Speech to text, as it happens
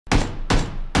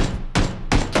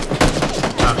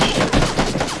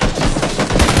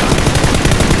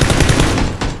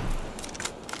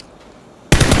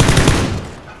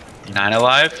9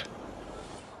 alive.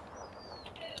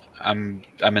 I'm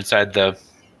inside the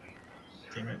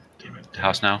Damn it.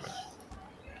 house now.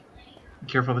 Be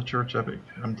careful of the church, Epic.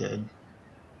 I'm dead.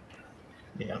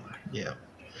 Yeah.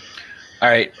 All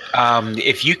right.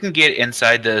 If you can get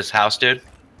inside this house, dude,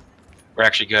 we're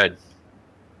actually good.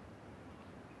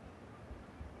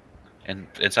 And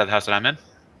inside the house that I'm in.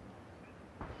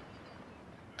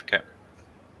 Okay.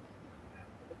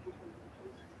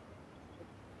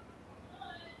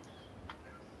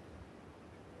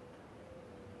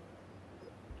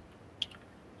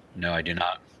 No, I do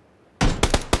not.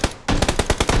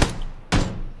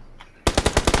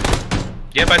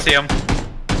 Yep, I see him.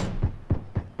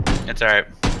 It's all right.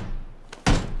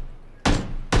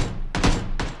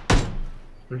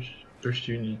 They're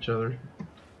shooting each other.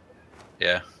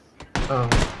 Yeah. Oh.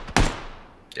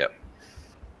 Yep.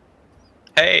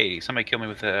 Hey, somebody killed me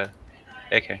with a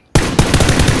AK.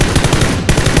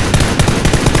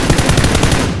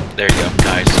 There you go.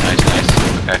 Nice.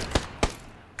 Okay.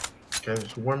 Okay,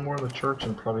 there's one more in the church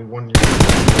and probably one near.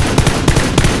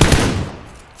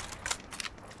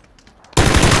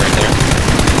 Right there.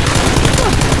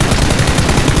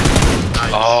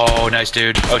 Nice. Oh, nice,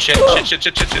 dude. Oh, shit. Oh,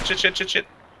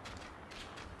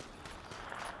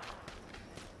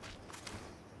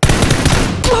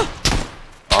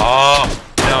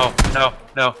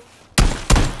 no.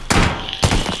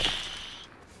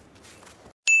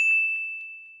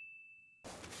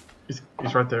 He's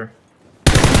right there.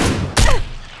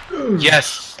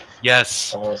 Yes.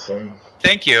 Awesome.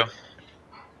 Thank you.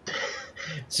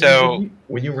 So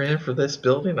when you ran for this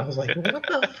building, I was like, "What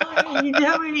the fuck are you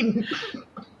doing?"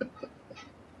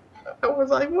 I was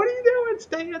like, "What are you doing?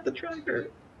 Staying at the tractor."